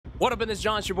What up in this,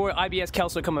 John? It's your boy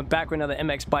Ibskelso coming back with another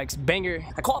MX Bikes banger.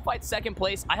 I qualified second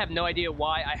place. I have no idea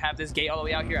why I have this gate all the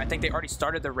way out here. I think they already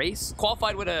started the race.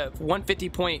 Qualified with a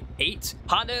 150.8.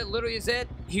 Honda literally is it.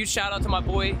 Huge shout out to my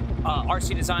boy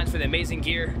RC Designs for the amazing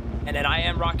gear. And then I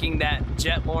am rocking that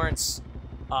Jet Lawrence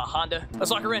Honda. Let's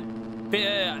lock her in.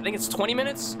 I think it's 20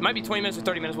 minutes. It might be 20 minutes or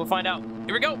 30 minutes. We'll find out.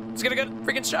 Here we go. Let's get a good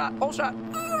freaking shot. Whole shot.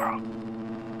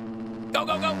 Go,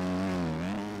 go, go.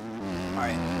 All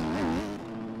right.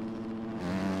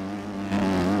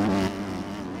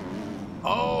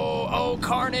 Oh,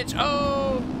 carnage.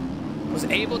 Oh, was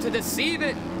able to deceive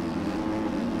it.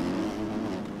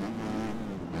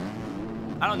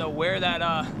 I don't know where that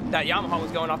Yamaha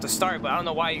was going off to start, but I don't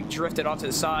know why he drifted off to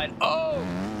the side. Oh,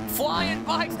 flying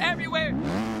bikes everywhere.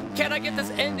 Can I get this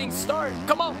ending start?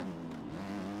 Come on.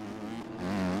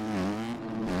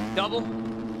 Double.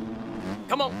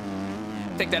 Come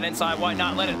on. Take that inside. Why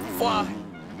not let it fly?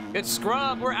 Good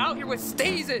scrub. We're out here with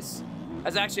stasis.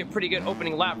 That's actually a pretty good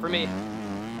opening lap for me.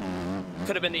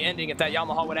 Could have been the ending if that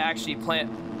Yamaha would have actually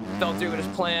fell through with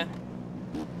his plan.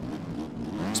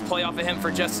 Just play off of him for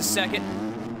just a second.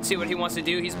 See what he wants to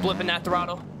do. He's blipping that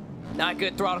throttle. Not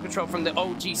good throttle control from the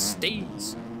OG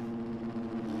Steves.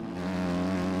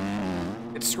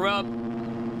 Good scrub.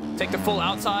 Take the full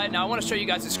outside. Now I want to show you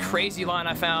guys this crazy line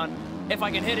I found. If I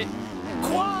can hit it.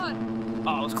 Quad!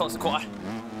 Oh, it was close to quad.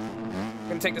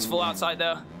 Gonna take this full outside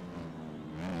though.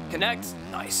 Connect.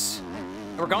 Nice.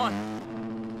 We're gone.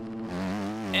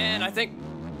 And I think,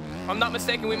 if I'm not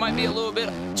mistaken, we might be a little bit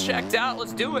checked out.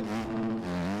 Let's do it.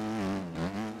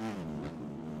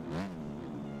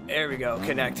 There we go.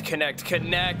 Connect, connect,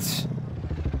 connect.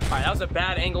 All right, that was a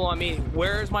bad angle on me.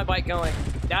 Where's my bike going?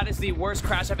 That is the worst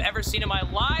crash I've ever seen in my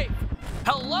life.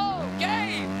 Hello,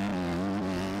 game.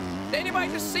 Did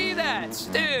anybody just see that?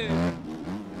 Dude.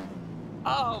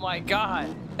 Oh my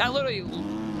God. That literally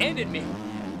ended me.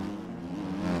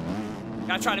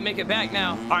 Gotta try to make it back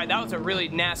now. All right, that was a really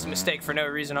nasty mistake for no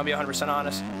reason. I'll be 100%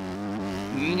 honest.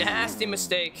 Nasty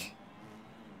mistake.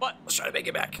 But let's try to make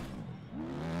it back.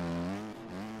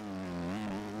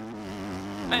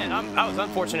 Man, that was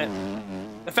unfortunate.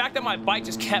 The fact that my bike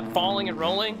just kept falling and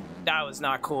rolling, that was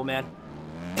not cool, man.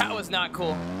 That was not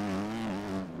cool.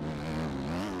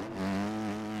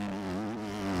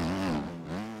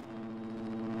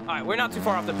 All right, we're not too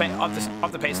far off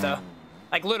the pace though.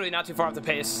 Like literally not too far off the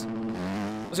pace.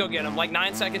 Let's go get him. Like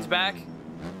 9 seconds back.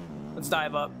 Let's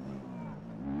dive up.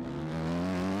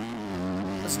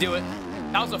 Let's do it.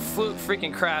 That was a fluke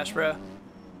freaking crash, bro.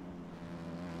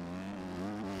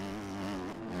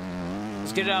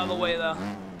 Let's get it out of the way though.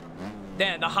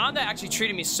 Damn, the Honda actually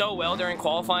treated me so well during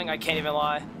qualifying, I can't even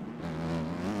lie.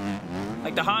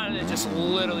 Like the Honda just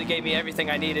literally gave me everything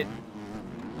I needed.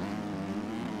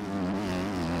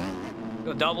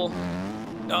 Go double.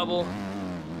 Double.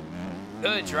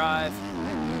 Good drive.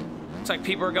 Looks like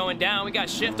people are going down. We got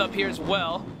shift up here as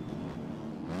well.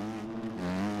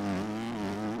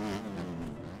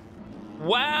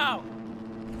 Wow.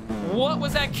 What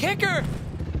was that kicker?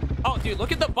 Oh, dude,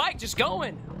 look at the bike just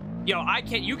going. Yo,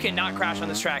 you cannot crash on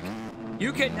this track.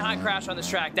 You cannot crash on this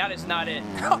track. That is not it.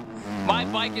 My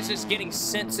bike is just getting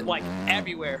sent like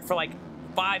everywhere for like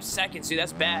 5 seconds, dude.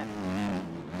 That's bad.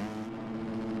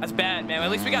 That's bad, man.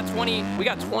 At least we got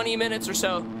 20 minutes or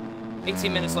so.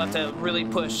 18 minutes left to really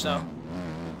push, so.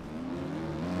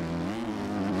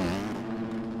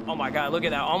 Oh my God, look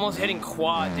at that. Almost hitting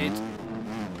quad, dude.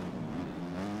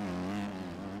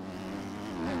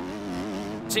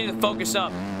 Just need to focus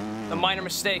up. The minor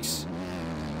mistakes.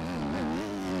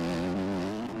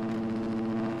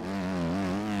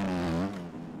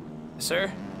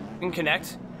 Sir, you can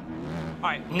connect. All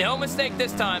right, no mistake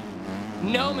this time.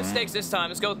 No mistakes this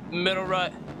time. Let's go middle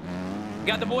rut. We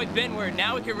got the boy Ben where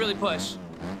now we can really push.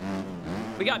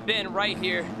 We got Ben right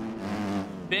here.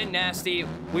 Ben nasty.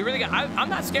 We really got, I'm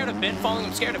not scared of Ben falling.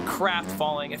 I'm scared of Kraft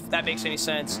falling, if that makes any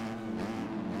sense.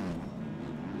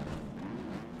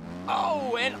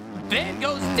 Oh, and Ben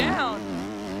goes down.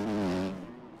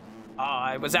 Oh,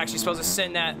 I was actually supposed to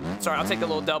send that. Sorry, I'll take the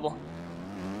little double.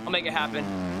 I'll make it happen.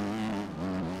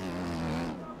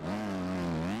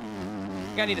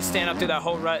 I need to stand up through that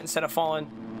whole rut instead of falling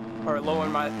or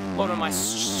lowering my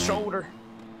shoulder.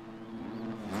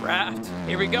 Kraft.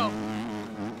 Here we go.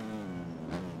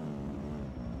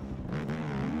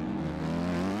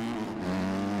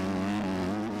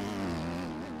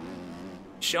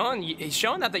 He's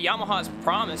showing that the Yamaha's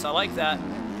promise. I like that.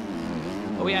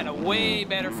 But we had a way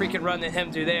better freaking run than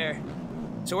him through there.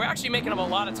 So we're actually making up a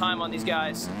lot of time on these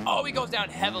guys. Oh, he goes down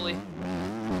heavily.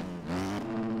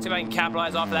 See if I can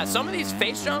capitalize off of that. Some of these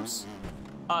face jumps,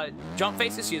 jump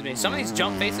faces, excuse me. Some of these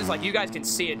jump faces, like, you guys can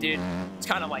see it, dude. It's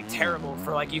kind of like terrible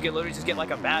for, like, you can literally just get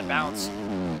like a bad bounce.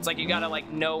 It's like you gotta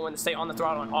like know when to stay on the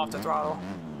throttle and off the throttle.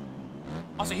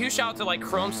 Also, huge shout out to like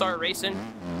Chrome Star Racing.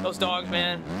 Those dogs,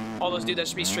 man. All those dudes that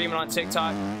should be streaming on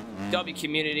TikTok. W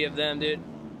community of them, dude.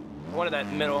 One of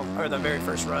that middle, or the very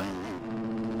first rut.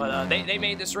 But they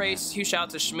made this race. Huge shout out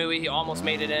to Shmooey. He almost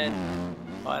made it in.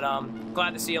 But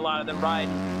glad to see a lot of them ride.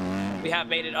 We have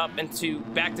made it up into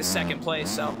back to second place,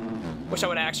 so wish I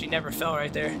would have actually never fell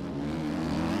right there.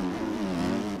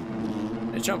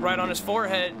 I jumped right on his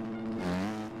forehead.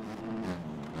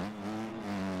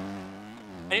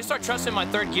 I need to start trusting my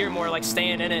third gear more, like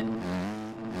staying in it.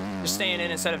 Just staying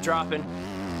in instead of dropping.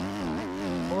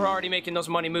 We're already making those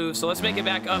money moves, so let's make it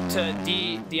back up to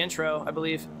the intro, I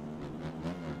believe.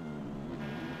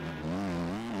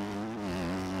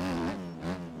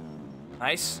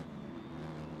 Nice.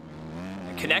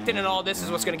 Connecting and all this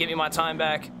is what's going to get me my time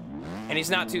back. And he's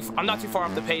not too, I'm not too far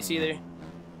off the pace either.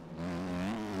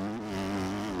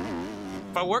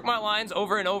 If I work my lines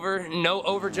over and over, no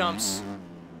over jumps,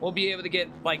 we'll be able to get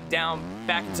like down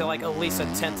back into like at least a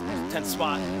 10th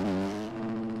spot.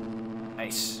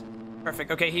 Nice.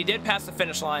 Perfect. Okay, he did pass the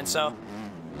finish line, so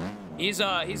he's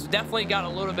definitely got a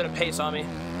little bit of pace on me,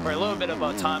 or a little bit of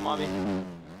time on me.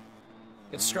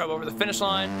 Get scrub over the finish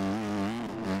line.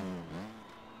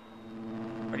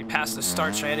 Already passed the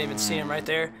start straight. I didn't even see him right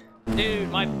there. Dude,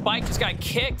 my bike just got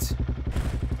kicked.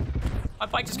 My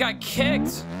bike just got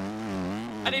kicked.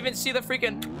 I didn't even see the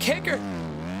freaking kicker.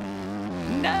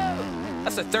 No.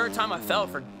 That's the third time I fell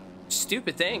for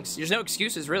stupid things. There's no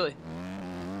excuses, really.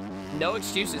 No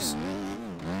excuses.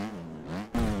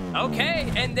 Okay,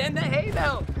 and then the hay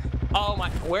bale. Oh my,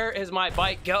 where is my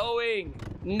bike going?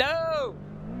 No.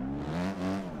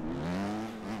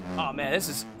 Oh man, this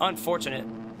is unfortunate.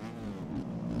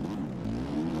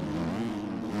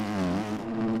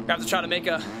 I have to try to make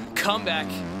a comeback.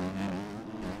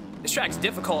 This track's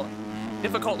difficult.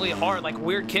 Difficultly hard, like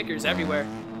weird kickers everywhere.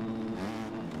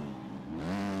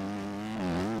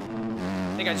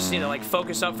 I think I just need to like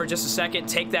focus up for just a second,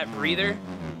 take that breather.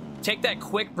 Take that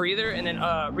quick breather and then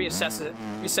reassess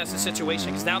the situation,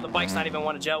 because now the bike's not even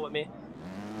want to gel with me.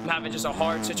 I'm having just a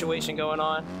hard situation going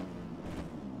on.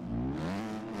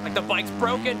 Like the bike's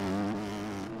broken.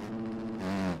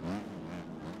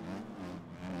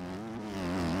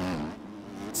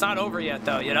 It's not over yet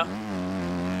though, you know?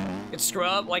 It's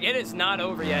scrub, like it is not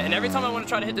over yet. And every time I want to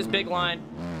try to hit this big line,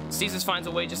 Caesars finds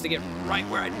a way just to get right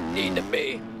where I need to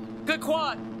be. Good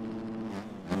quad.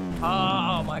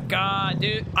 Oh my God,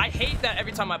 dude. I hate that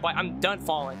every time I'm done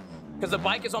falling. Because the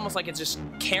bike is almost like it's just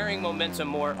carrying momentum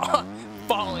more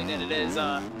falling than it is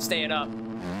staying up.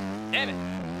 Damn it.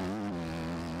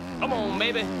 Come on,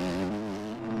 baby.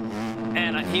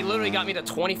 And he literally got me to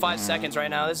 25 seconds right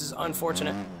now. This is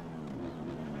unfortunate.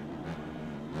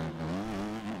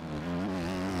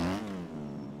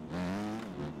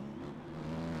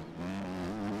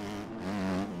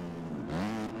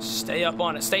 Stay up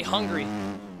on it. Stay hungry.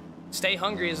 Stay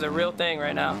hungry is the real thing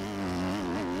right now.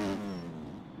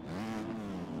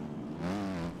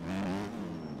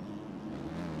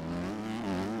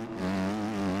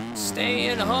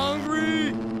 Staying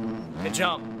hungry. Good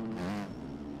jump.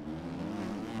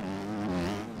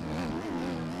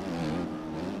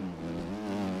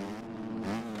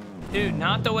 Dude,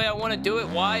 not the way I want to do it.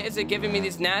 Why is it giving me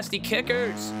these nasty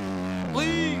kickers?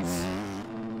 Please.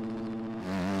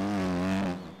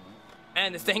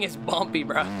 Man, this thing is bumpy,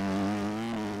 bro.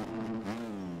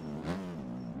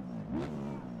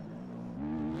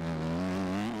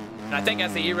 And I think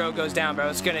as the E-road goes down, bro,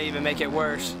 it's gonna even make it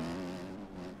worse.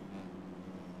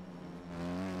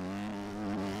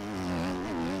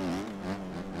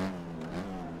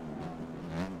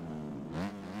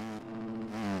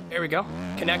 There we go.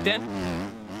 Connect in.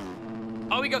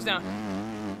 Oh, he goes down.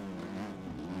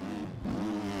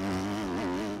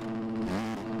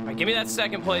 All right, give me that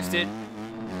second place, dude.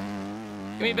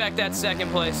 Give me back that second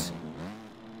place.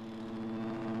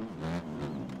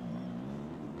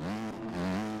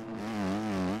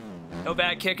 No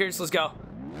bad kickers. Let's go.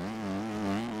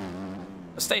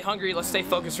 Let's stay hungry. Let's stay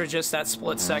focused for just that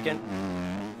split second.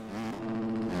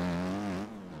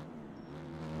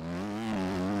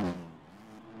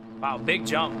 Wow, big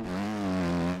jump.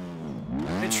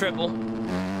 Good triple.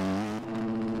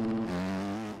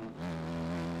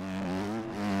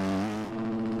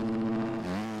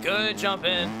 Good jump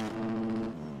in.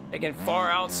 Again, far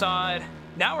outside.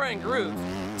 Now we're in groove.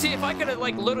 See, if I could have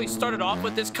like literally started off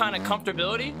with this kind of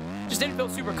comfortability, just didn't feel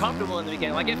super comfortable in the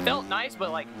beginning. Like it felt nice,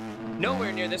 but like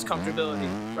nowhere near this comfortability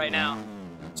right now.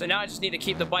 So now I just need to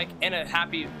keep the bike in a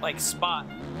happy like spot.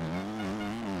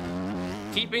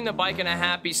 Keeping the bike in a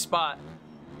happy spot.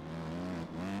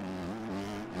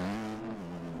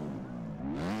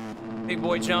 Big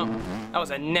boy jump. That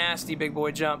was a nasty big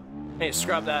boy jump. I need to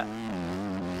scrub that.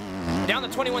 Down to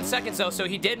 21 seconds though, so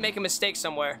he did make a mistake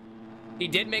somewhere. He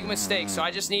did make a mistake, so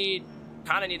I just need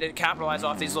to capitalize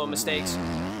off these little mistakes.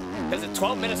 Because at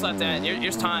 12 minutes left then,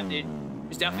 there's time, dude.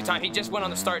 There's definitely time. He just went on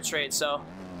the start straight, so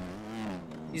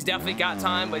he's definitely got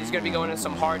time, but he's gonna be going in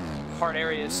some hard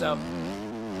areas, so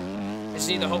I just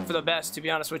need to hope for the best, to be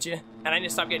honest with you. And I need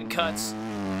to stop getting cuts.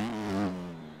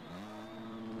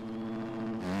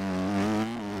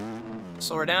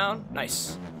 Slow her down.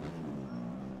 Nice.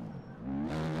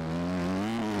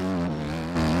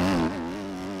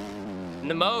 In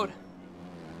the mode.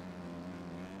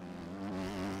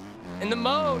 In the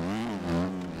mode.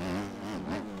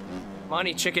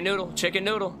 Money, chicken noodle, chicken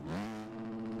noodle.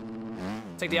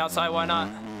 Take the outside, why not?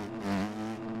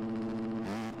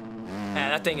 Man,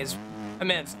 that thing is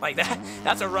immense. Like that.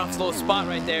 That's a rough little spot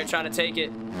right there, trying to take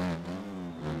it.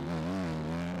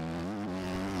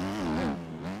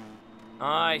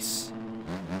 Nice.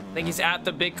 I think he's at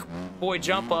the big boy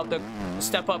jump up, the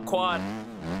step up quad.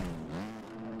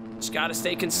 Just gotta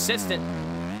stay consistent.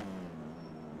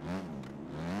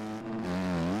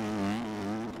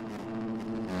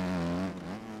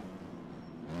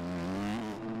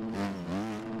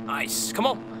 Nice. Come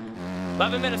on.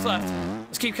 11 minutes left.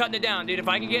 Let's keep cutting it down, dude. If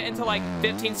I can get into like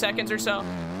 15 seconds or so,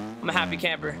 I'm a happy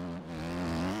camper.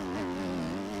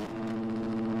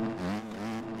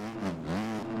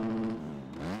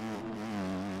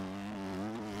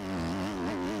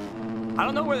 I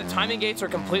don't know where the timing gates are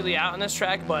completely out on this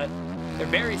track, but they're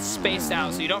very spaced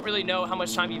out, so you don't really know how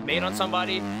much time you've made on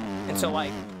somebody until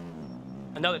like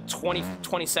another 20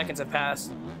 seconds have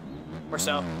passed or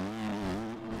so.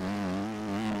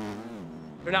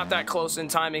 They're not that close in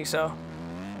timing, so.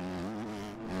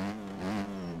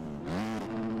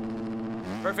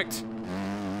 Perfect.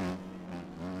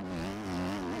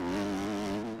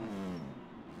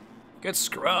 Good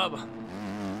scrub.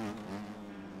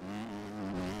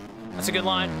 That's a good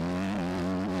line.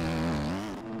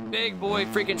 Big boy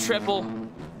freaking triple.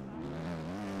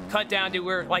 Cut down, dude.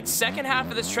 We're like second half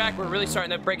of this track, we're really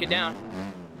starting to break it down.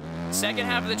 Second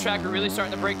half of the track, we're really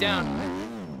starting to break down.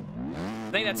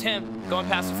 I think that's him going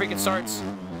past the freaking starts.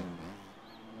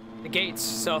 The gates.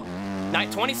 So,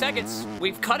 20 seconds.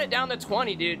 We've cut it down to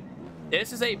 20, dude.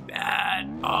 This is a bad.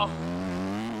 Oh.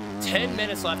 10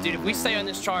 minutes left, dude. If we stay on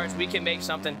this charge, we can make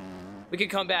something. We can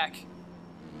come back.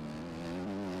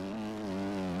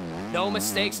 No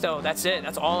mistakes, though. That's it.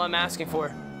 That's all I'm asking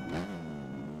for.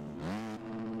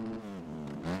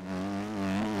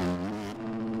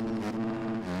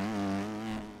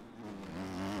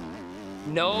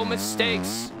 No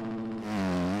mistakes.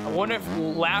 I wonder if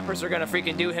lappers are gonna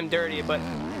freaking do him dirty, but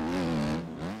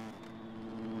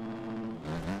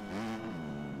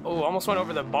oh, almost went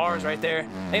over the bars right there.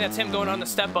 I think that's him going on the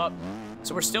step up.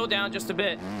 So we're still down just a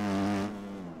bit.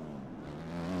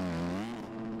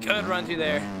 Good run through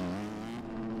there.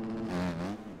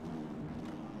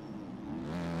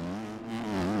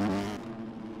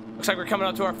 Looks like we're coming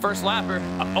up to our first lapper.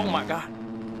 Oh my god.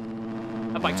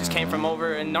 That bike just came from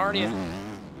over in Narnia.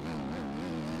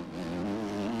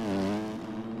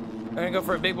 We're gonna go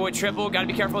for a big boy triple. Gotta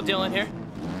be careful of Dylan here.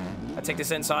 I'll take this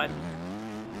inside.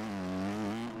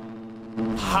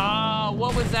 Ah,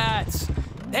 what was that?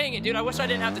 Dang it, dude. I wish I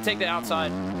didn't have to take the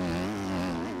outside.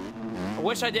 I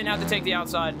wish I didn't have to take the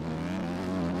outside.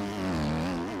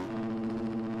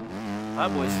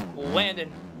 That boy's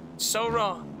landing so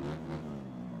wrong.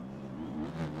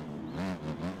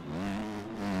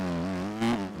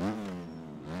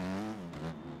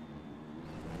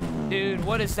 Dude,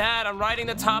 what is that? I'm riding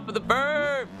the top of the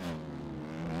berm.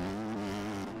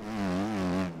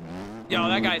 Yo,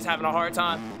 that guy's having a hard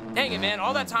time. Dang it, man.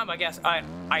 All that time, I guess,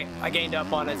 I gained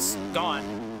up on it's gone.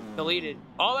 Deleted.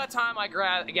 All that time I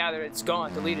gathered, it's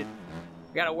gone. Deleted.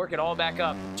 We gotta work it all back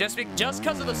up. Just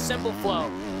because of the simple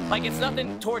flow. Like, it's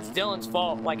nothing towards Dylan's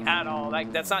fault, like, at all.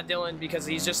 Like, that's not Dylan because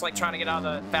he's just, like, trying to get out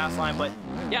of the fast line. But,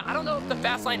 yeah, I don't know if the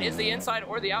fast line is the inside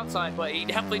or the outside, but he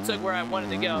definitely took where I wanted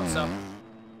to go, so.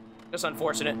 Just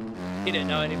unfortunate. He didn't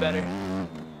know any better.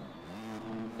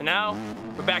 And now,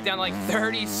 we're back down to like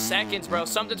 30 seconds, bro.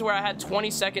 Something to where I had 20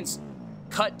 seconds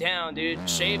cut down, dude.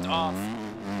 Shaved off.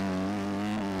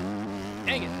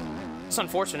 Dang it. It's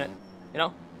unfortunate, you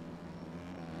know?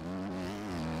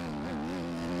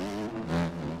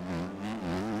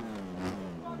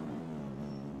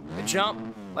 Good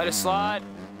jump. Let it slide.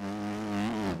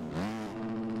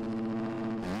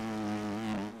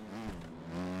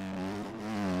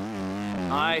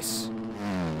 Nice.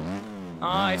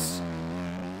 Nice.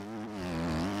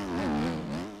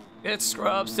 Good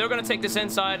scrub. Still gonna take this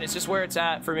inside. It's just where it's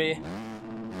at for me.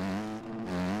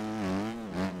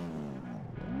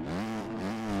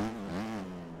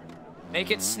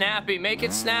 Make it snappy. Make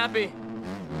it snappy.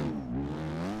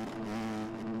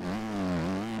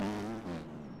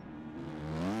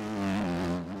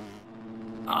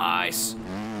 Nice.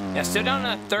 Yeah, still down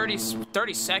to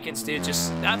 30 seconds, dude.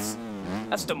 Just that's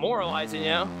demoralizing, you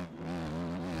know?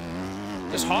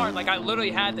 Just hard. Like, I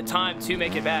literally had the time to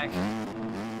make it back.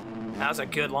 That was a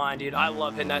good line, dude. I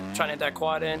love hitting that, trying to hit that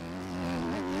quad in.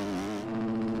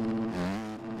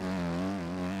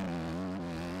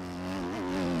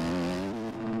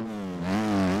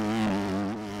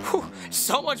 Whew,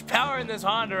 so much power in this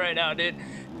Honda right now, dude.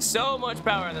 So much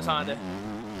power in this Honda.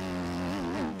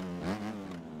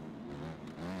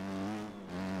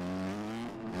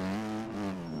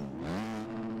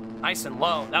 Nice and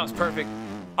low. That was perfect.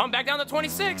 I'm back down to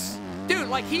 26. Dude,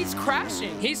 like, he's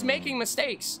crashing. He's making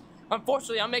mistakes.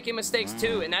 Unfortunately, I'm making mistakes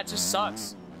too, and that just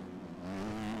sucks.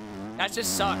 That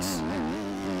just sucks.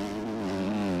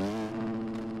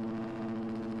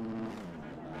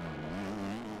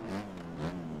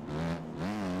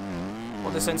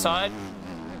 Pull this inside.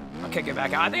 I'll kick it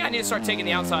back out. I think I need to start taking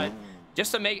the outside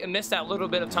just to miss that little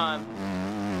bit of time.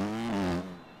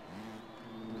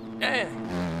 Yeah.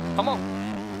 Come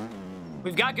on.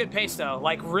 We've got good pace, though.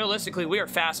 Like, realistically, we are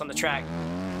fast on the track.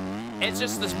 It's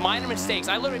just this minor mistakes.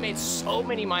 I literally made so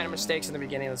many minor mistakes in the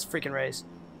beginning of this freaking race.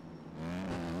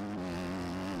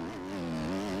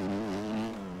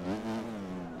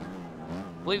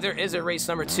 I believe there is a race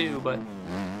number 2, but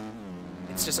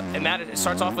it's just, it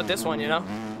starts off with this one, you know?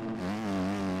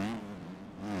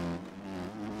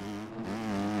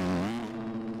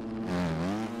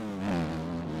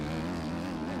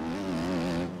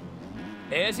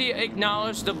 As he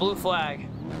acknowledged the blue flag.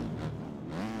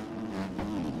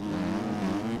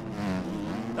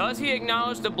 Does he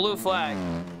acknowledge the blue flag?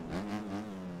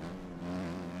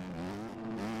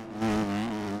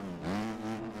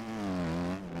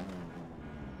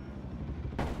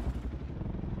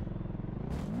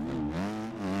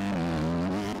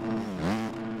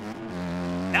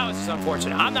 That was just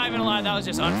unfortunate. I'm not even gonna lie, that was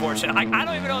just unfortunate. I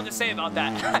don't even know what to say about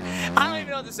that. I don't even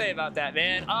know what to say about that,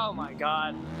 man. Oh my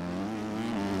god.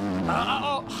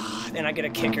 Then I get a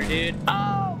kicker, dude.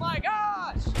 Oh my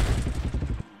gosh!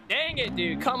 Dang it,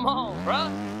 dude. Come on,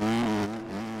 bruh.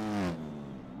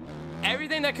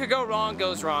 Everything that could go wrong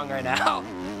goes wrong right now.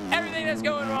 Everything that's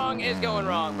going wrong is going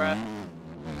wrong, bruh.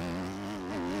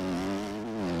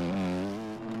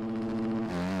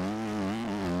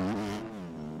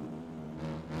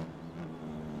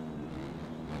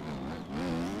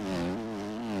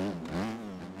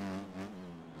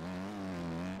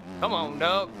 Come on,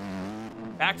 dog.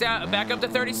 Back up to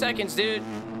 30 seconds, dude.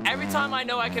 Every time I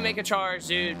know I can make a charge,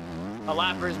 dude, a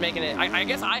lapper is making it. I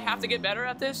guess I have to get better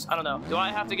at this. I don't know. Do I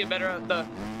have to get better at the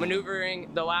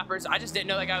maneuvering the lappers? I just didn't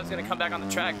know that guy was going to come back on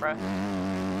the track, bro.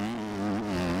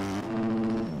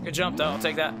 Good jump, though. I'll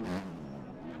take that.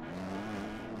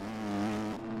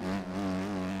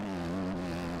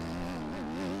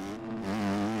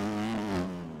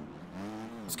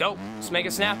 Let's go. Let's make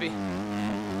it snappy.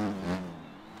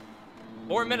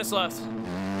 4 minutes left.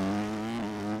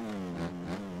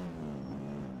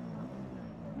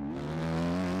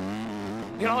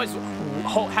 You can always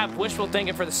have wishful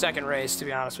thinking for the second race, to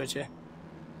be honest with you.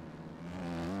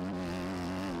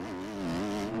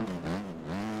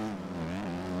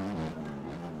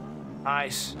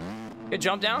 Nice. Good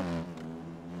jump down.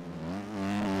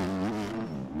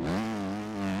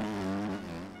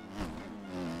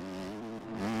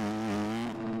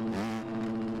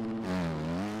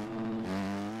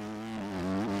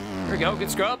 Here we go, good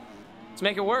scrub. Let's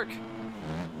make it work.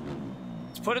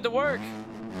 Let's put it to work.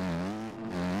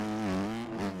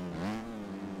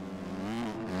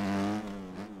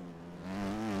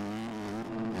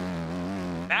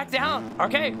 Back down.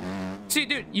 Okay. See,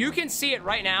 dude, you can see it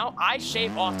right now. I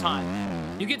shave off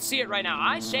time. You can see it right now.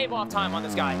 I shave off time on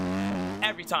this guy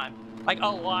every time. Like, a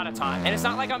lot of time. And it's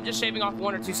not like I'm just shaving off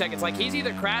 1 or 2 seconds. Like, he's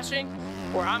either crashing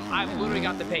or I've literally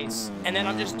got the pace. And then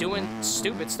I'm just doing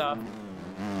stupid stuff.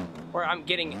 Or I'm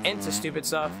getting into stupid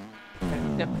stuff.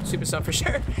 Yep, stupid stuff for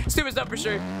sure. Stupid stuff for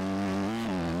sure.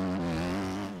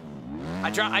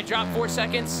 I drop 4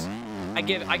 seconds. I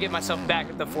give myself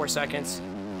back the 4 seconds.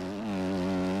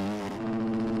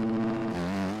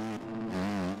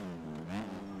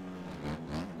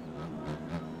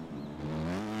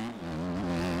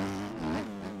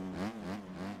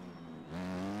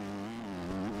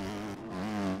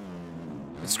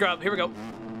 Scrub, here we go.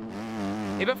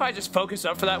 Maybe if I just focus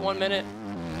up for that 1 minute.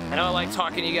 I know I like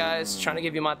talking to you guys, trying to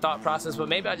give you my thought process, but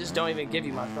maybe I just don't even give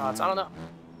you my thoughts. I don't know.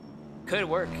 Could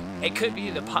work. It could be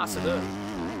the possibility.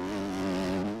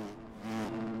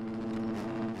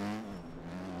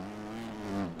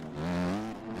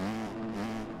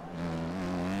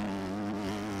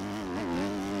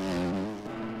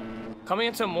 Coming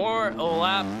into more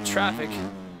lap traffic. Here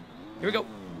we go.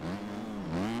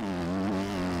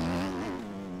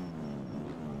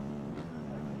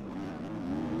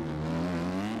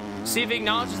 See if he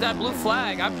acknowledges that blue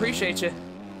flag. I appreciate you.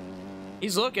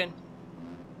 He's looking.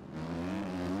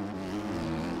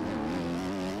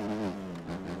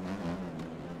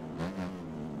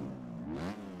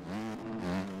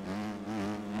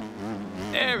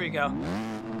 There we go.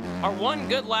 Our one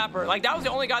good lapper. Like, that was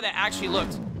the only guy that actually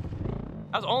looked.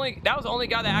 That was the only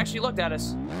guy that actually looked at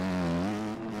us.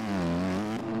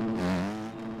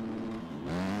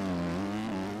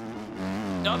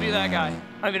 W that guy.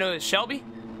 I don't even know who it is. Shelby?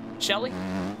 Shelly?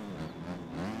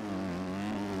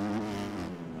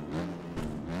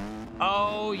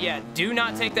 Oh, yeah. Do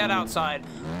not take that outside.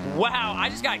 Wow, I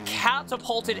just got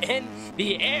catapulted in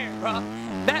the air, bro.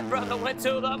 That brother went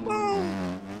to the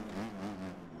moon.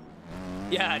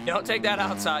 Yeah, don't take that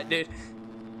outside, dude.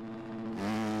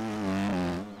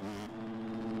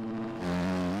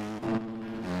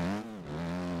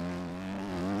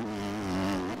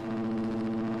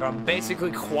 I'm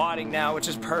basically quadding now, which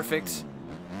is perfect.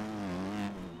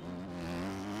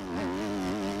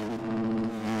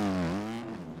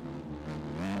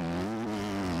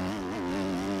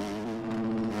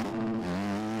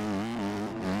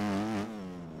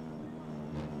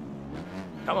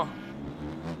 Come on.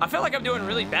 I feel like I'm doing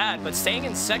really bad, but staying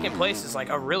in second place is like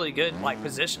a really good like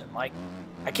position. Like,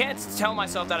 I can't tell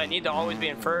myself that I need to always be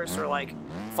in first or like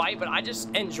fight, but I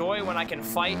just enjoy when I can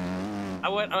fight. I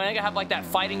mean, I have like that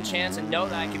fighting chance and know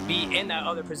that I can be in that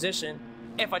other position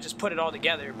if I just put it all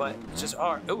together, but it's just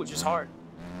hard. Ooh, it's just hard.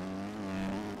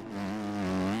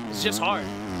 It's just hard.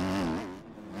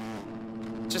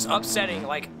 It's just upsetting.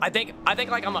 Like, I think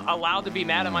like I'm allowed to be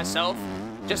mad at myself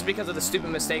just because of the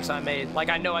stupid mistakes I made. Like,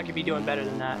 I know I could be doing better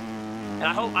than that. And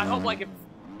I hope like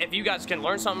if you guys can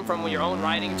learn something from your own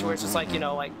writing to where it's just like, you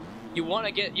know, like you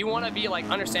want to be like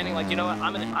understanding, like, you know what,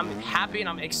 I'm happy and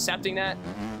I'm accepting that.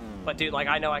 But dude, like,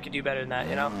 I know I could do better than that,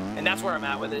 you know? And that's where I'm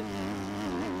at with it.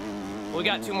 We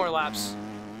got 2 more laps.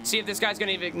 See if this guy's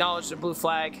gonna even acknowledge the blue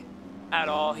flag at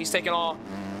all. He's taking all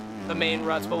the main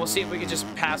ruts, but we'll see if we can just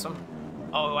pass him.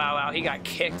 Oh, wow, wow, he got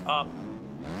kicked up.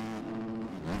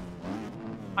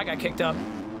 I got kicked up.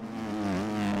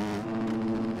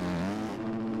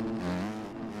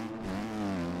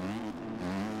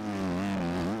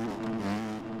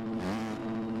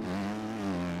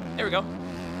 There we go.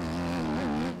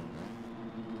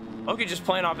 Okay, just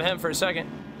playing off of him for a second.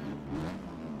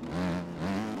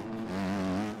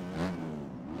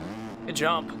 Good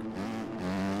jump.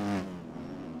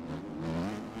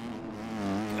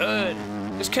 Good.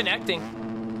 Just connecting.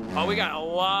 Oh, we got a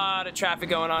lot of traffic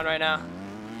going on right now.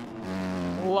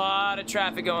 A lot of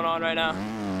traffic going on right now.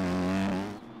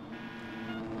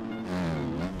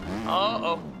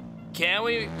 Uh-oh. Can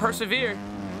we persevere?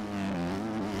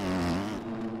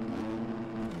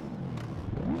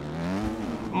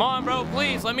 Come on, bro,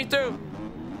 please, let me through.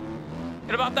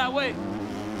 Get about that way.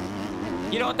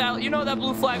 You know what that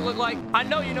blue flag looked like? I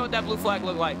know you know what that blue flag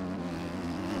looked like.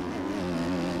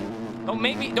 Don't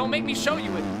make me show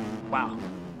you it. Wow,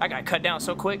 I got cut down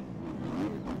so quick.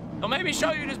 Don't make me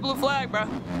show you this blue flag, bro.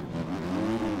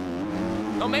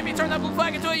 Don't make me turn that blue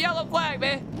flag into a yellow flag,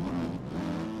 man.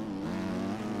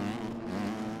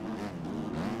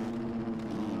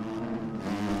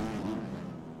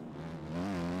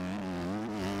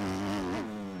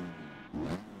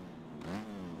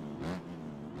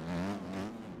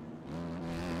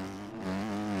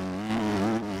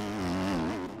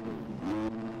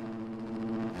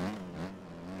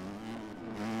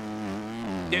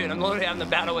 Dude, I'm literally having the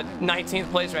battle with 19th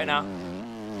place right now.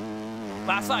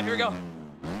 Last lap, here we go.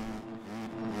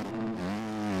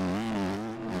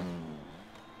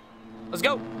 Let's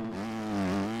go.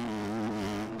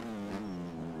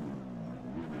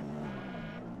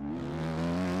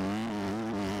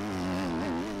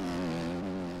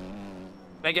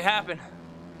 Make it happen.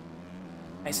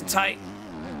 Nice and tight.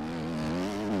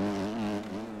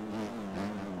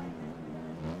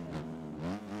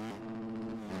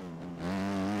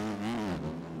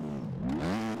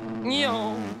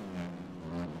 Yo.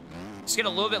 Just get a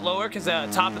little bit lower because the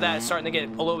top of that is starting to get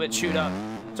a little bit chewed up.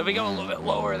 So if we go a little bit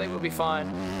lower, they will be fine.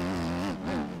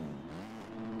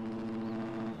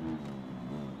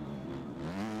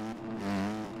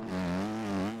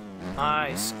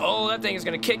 Nice. Oh, that thing is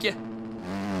gonna kick you.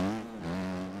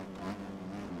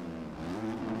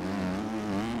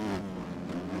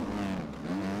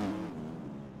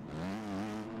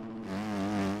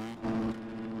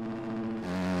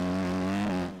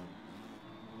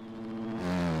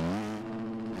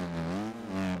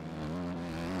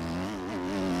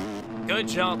 Good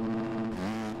jump.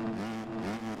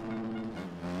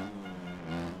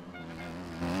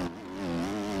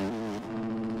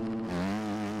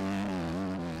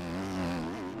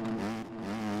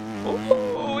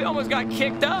 Ooh, we almost got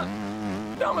kicked up.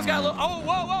 We almost got a little. Oh,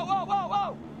 whoa, whoa, whoa, whoa,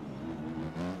 whoa.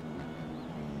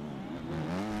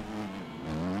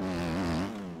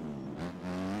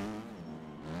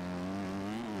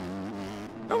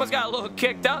 Almost got a little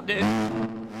kicked up, dude.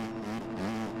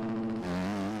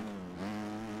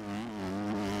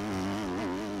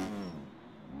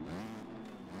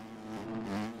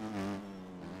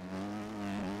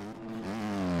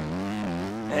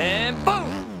 And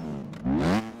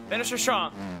boom! Finish her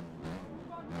strong.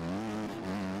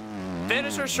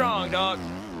 Finish her strong, dog.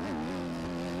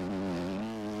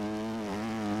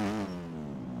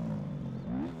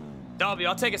 W,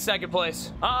 I'll take a second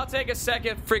place. I'll take a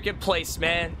second freaking place,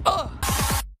 man. Ugh.